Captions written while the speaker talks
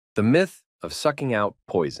The myth of sucking out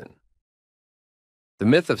poison. The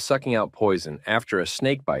myth of sucking out poison after a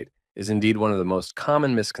snake bite is indeed one of the most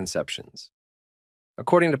common misconceptions.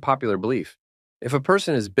 According to popular belief, if a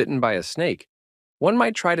person is bitten by a snake, one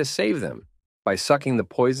might try to save them by sucking the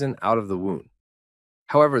poison out of the wound.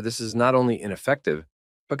 However, this is not only ineffective,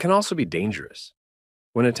 but can also be dangerous.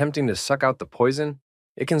 When attempting to suck out the poison,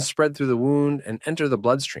 it can spread through the wound and enter the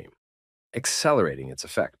bloodstream, accelerating its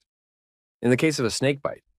effect. In the case of a snake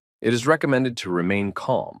bite, it is recommended to remain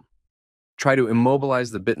calm, try to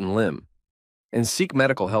immobilize the bitten limb, and seek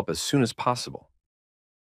medical help as soon as possible.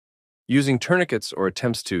 Using tourniquets or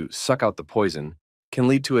attempts to suck out the poison can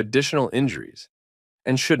lead to additional injuries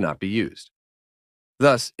and should not be used.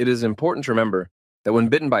 Thus, it is important to remember that when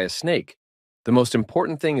bitten by a snake, the most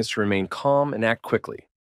important thing is to remain calm and act quickly,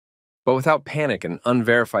 but without panic and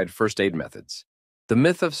unverified first aid methods. The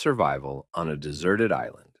myth of survival on a deserted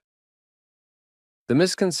island. The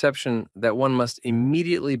misconception that one must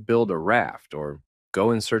immediately build a raft or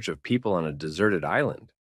go in search of people on a deserted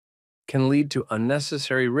island can lead to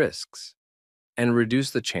unnecessary risks and reduce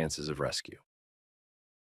the chances of rescue.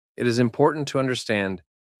 It is important to understand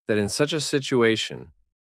that in such a situation,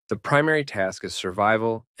 the primary task is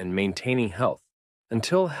survival and maintaining health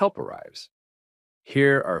until help arrives.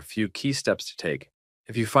 Here are a few key steps to take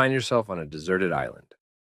if you find yourself on a deserted island.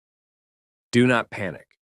 Do not panic.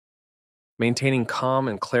 Maintaining calm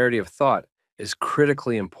and clarity of thought is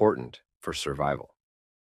critically important for survival.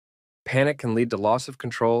 Panic can lead to loss of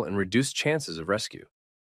control and reduced chances of rescue.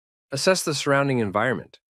 Assess the surrounding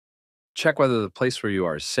environment. Check whether the place where you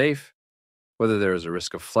are is safe, whether there is a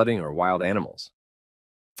risk of flooding or wild animals.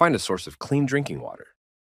 Find a source of clean drinking water.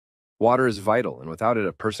 Water is vital, and without it,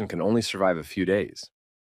 a person can only survive a few days.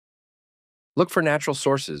 Look for natural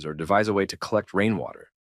sources or devise a way to collect rainwater.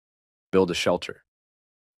 Build a shelter.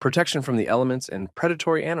 Protection from the elements and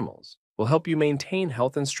predatory animals will help you maintain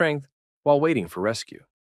health and strength while waiting for rescue.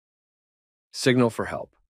 Signal for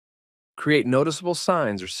help. Create noticeable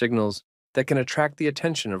signs or signals that can attract the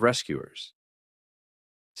attention of rescuers.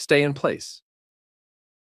 Stay in place.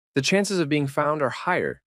 The chances of being found are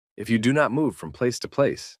higher if you do not move from place to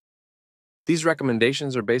place. These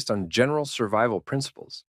recommendations are based on general survival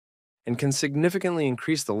principles and can significantly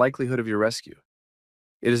increase the likelihood of your rescue.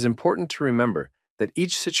 It is important to remember that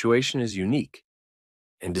each situation is unique,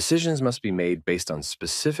 and decisions must be made based on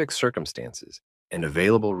specific circumstances and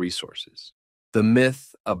available resources. The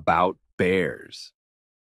myth about bears.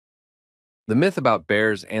 The myth about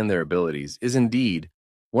bears and their abilities is indeed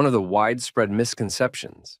one of the widespread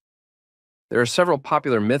misconceptions. There are several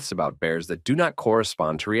popular myths about bears that do not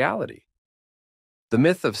correspond to reality. The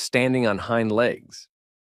myth of standing on hind legs.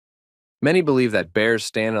 Many believe that bears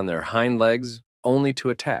stand on their hind legs only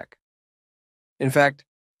to attack. In fact,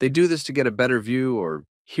 they do this to get a better view or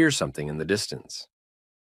hear something in the distance.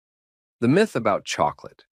 The myth about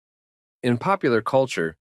chocolate. In popular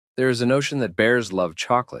culture, there is a notion that bears love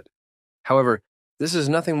chocolate. However, this is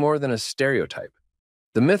nothing more than a stereotype.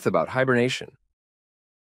 The myth about hibernation.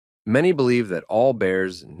 Many believe that all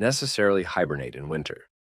bears necessarily hibernate in winter.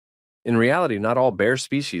 In reality, not all bear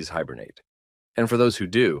species hibernate, and for those who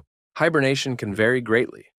do, hibernation can vary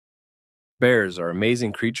greatly. Bears are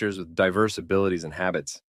amazing creatures with diverse abilities and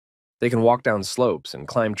habits. They can walk down slopes and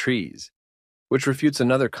climb trees, which refutes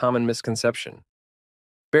another common misconception.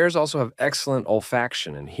 Bears also have excellent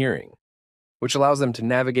olfaction and hearing, which allows them to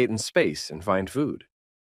navigate in space and find food.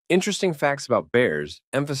 Interesting facts about bears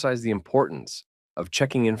emphasize the importance of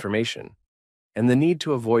checking information and the need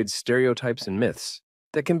to avoid stereotypes and myths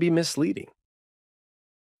that can be misleading.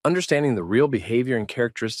 Understanding the real behavior and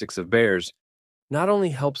characteristics of bears not only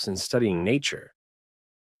helps in studying nature,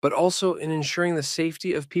 but also in ensuring the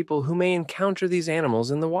safety of people who may encounter these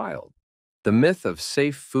animals in the wild. The myth of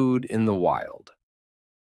safe food in the wild.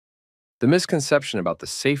 The misconception about the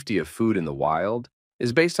safety of food in the wild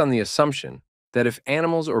is based on the assumption that if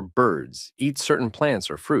animals or birds eat certain plants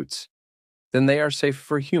or fruits, then they are safe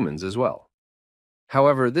for humans as well.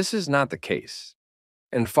 However, this is not the case,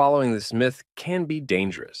 and following this myth can be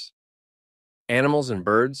dangerous. Animals and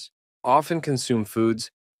birds often consume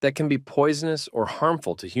foods that can be poisonous or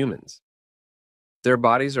harmful to humans. Their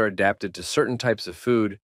bodies are adapted to certain types of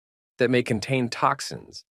food that may contain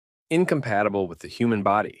toxins incompatible with the human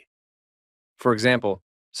body. For example,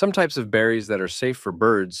 some types of berries that are safe for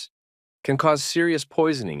birds can cause serious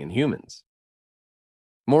poisoning in humans.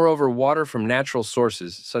 Moreover, water from natural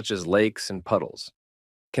sources such as lakes and puddles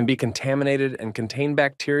can be contaminated and contain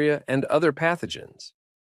bacteria and other pathogens.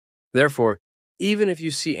 Therefore, even if you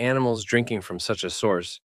see animals drinking from such a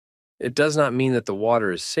source, it does not mean that the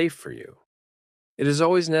water is safe for you. It is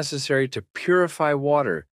always necessary to purify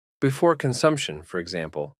water before consumption, for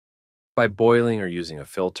example, by boiling or using a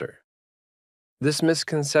filter. This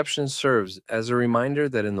misconception serves as a reminder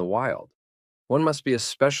that in the wild, one must be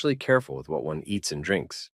especially careful with what one eats and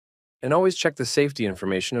drinks, and always check the safety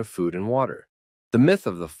information of food and water. The myth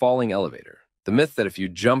of the falling elevator, the myth that if you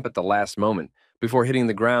jump at the last moment before hitting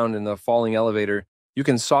the ground in the falling elevator, you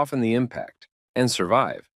can soften the impact and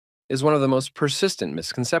survive, is one of the most persistent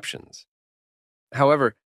misconceptions.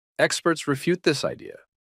 However, experts refute this idea.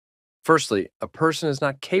 Firstly, a person is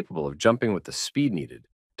not capable of jumping with the speed needed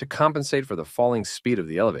to compensate for the falling speed of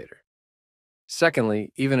the elevator.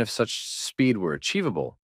 Secondly, even if such speed were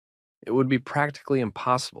achievable, it would be practically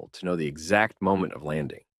impossible to know the exact moment of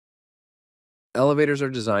landing. Elevators are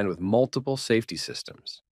designed with multiple safety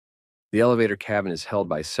systems. The elevator cabin is held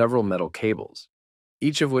by several metal cables,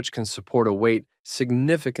 each of which can support a weight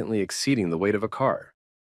significantly exceeding the weight of a car.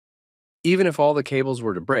 Even if all the cables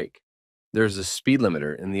were to break, there is a speed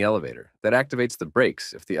limiter in the elevator that activates the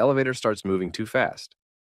brakes if the elevator starts moving too fast.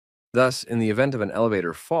 Thus, in the event of an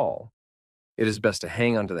elevator fall, it is best to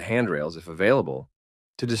hang onto the handrails if available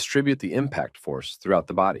to distribute the impact force throughout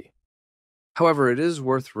the body. However, it is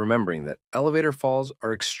worth remembering that elevator falls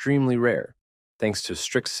are extremely rare, thanks to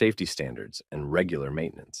strict safety standards and regular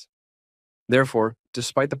maintenance. Therefore,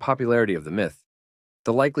 despite the popularity of the myth,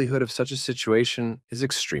 the likelihood of such a situation is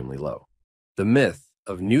extremely low. The myth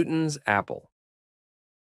of Newton's apple.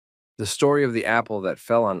 The story of the apple that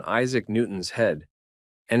fell on Isaac Newton's head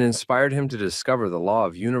and inspired him to discover the law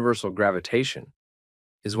of universal gravitation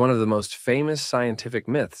is one of the most famous scientific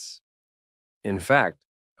myths. In fact,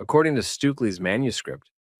 according to Stukely's manuscript,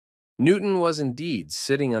 Newton was indeed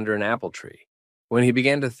sitting under an apple tree when he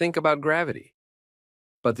began to think about gravity.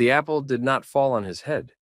 But the apple did not fall on his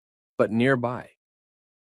head, but nearby.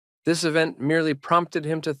 This event merely prompted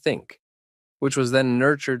him to think, which was then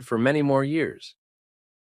nurtured for many more years.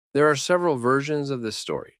 There are several versions of this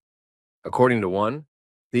story. According to one,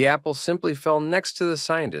 the apple simply fell next to the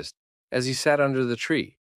scientist as he sat under the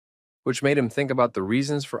tree, which made him think about the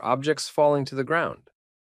reasons for objects falling to the ground.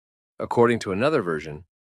 According to another version,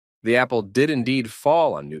 the apple did indeed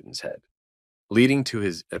fall on Newton's head, leading to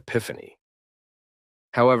his epiphany.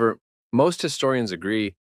 However, most historians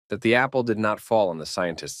agree that the apple did not fall on the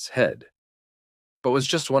scientist's head, but was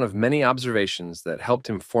just one of many observations that helped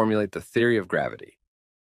him formulate the theory of gravity.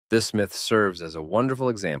 This myth serves as a wonderful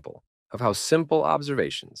example of how simple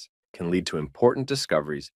observations can lead to important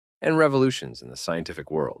discoveries and revolutions in the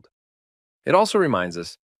scientific world. It also reminds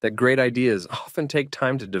us that great ideas often take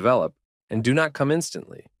time to develop and do not come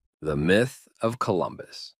instantly. The myth of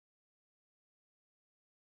Columbus.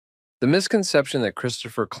 The misconception that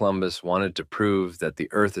Christopher Columbus wanted to prove that the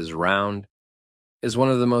Earth is round is one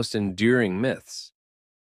of the most enduring myths.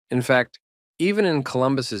 In fact, even in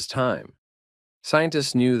Columbus's time,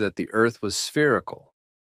 scientists knew that the Earth was spherical.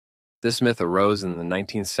 This myth arose in the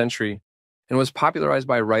 19th century and was popularized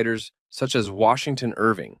by writers such as Washington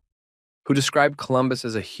Irving, who described Columbus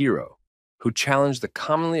as a hero who challenged the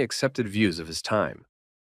commonly accepted views of his time.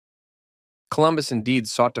 Columbus indeed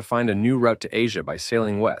sought to find a new route to Asia by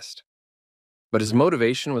sailing west, but his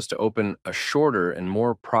motivation was to open a shorter and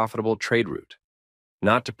more profitable trade route,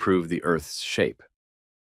 not to prove the Earth's shape.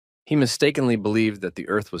 He mistakenly believed that the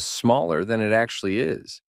Earth was smaller than it actually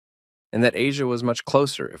is, and that Asia was much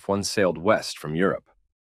closer if one sailed west from Europe.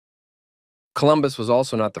 Columbus was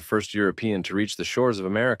also not the first European to reach the shores of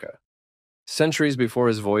America. Centuries before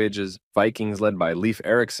his voyages, Vikings led by Leif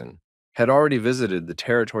Erikson had already visited the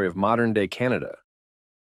territory of modern-day Canada.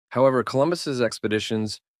 However, Columbus's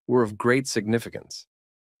expeditions were of great significance,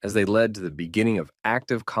 as they led to the beginning of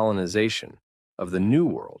active colonization of the New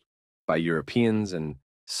World by Europeans and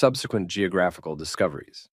subsequent geographical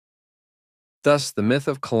discoveries. Thus, the myth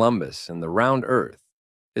of Columbus and the round Earth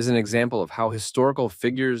is an example of how historical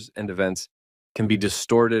figures and events can be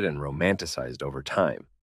distorted and romanticized over time,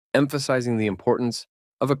 emphasizing the importance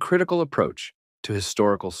of a critical approach to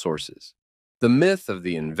historical sources. The myth of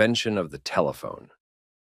the invention of the telephone.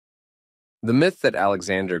 The myth that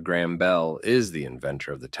Alexander Graham Bell is the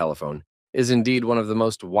inventor of the telephone is indeed one of the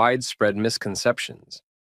most widespread misconceptions.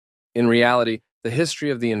 In reality, the history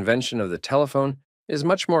of the invention of the telephone is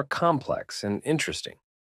much more complex and interesting.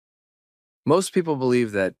 Most people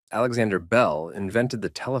believe that Alexander Bell invented the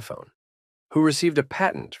telephone, who received a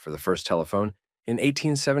patent for the first telephone in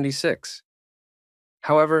 1876.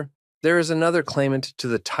 However, there is another claimant to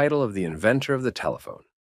the title of the inventor of the telephone,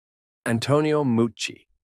 Antonio Meucci.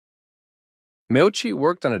 Meucci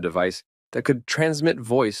worked on a device that could transmit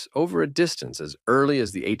voice over a distance as early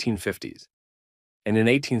as the 1850s, and in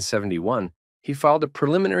 1871, he filed a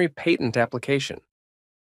preliminary patent application.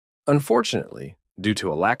 Unfortunately, due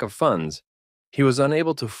to a lack of funds, he was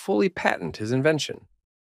unable to fully patent his invention,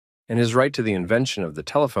 and his right to the invention of the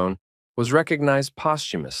telephone was recognized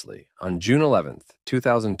posthumously on June 11,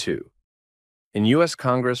 2002, in U.S.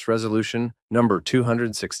 Congress Resolution number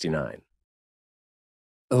 269.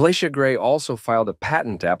 Alicia Gray also filed a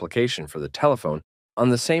patent application for the telephone on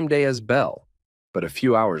the same day as Bell, but a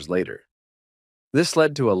few hours later. This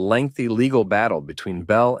led to a lengthy legal battle between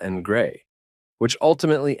Bell and Gray, which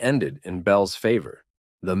ultimately ended in Bell's favor: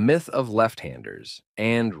 the myth of left-handers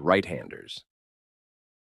and right-handers.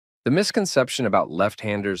 The misconception about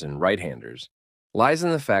left-handers and right-handers lies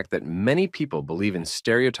in the fact that many people believe in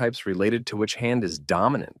stereotypes related to which hand is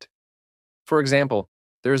dominant. For example,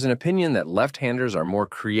 there is an opinion that left-handers are more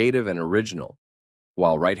creative and original,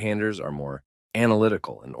 while right-handers are more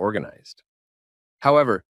analytical and organized.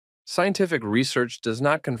 However, scientific research does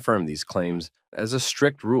not confirm these claims as a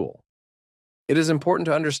strict rule. It is important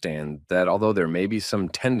to understand that although there may be some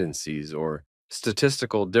tendencies or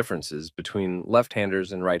statistical differences between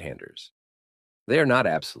left-handers and right-handers, they are not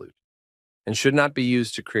absolute and should not be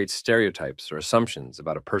used to create stereotypes or assumptions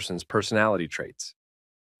about a person's personality traits.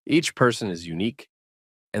 Each person is unique,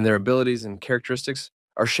 and their abilities and characteristics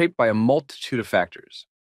are shaped by a multitude of factors,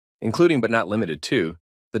 including but not limited to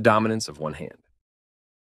the dominance of one hand.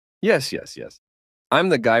 Yes. I'm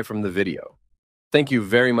the guy from the video. Thank you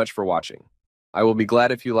very much for watching. I will be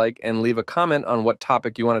glad if you like and leave a comment on what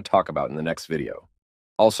topic you want to talk about in the next video.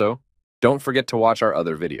 Also, don't forget to watch our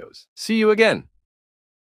other videos. See you again!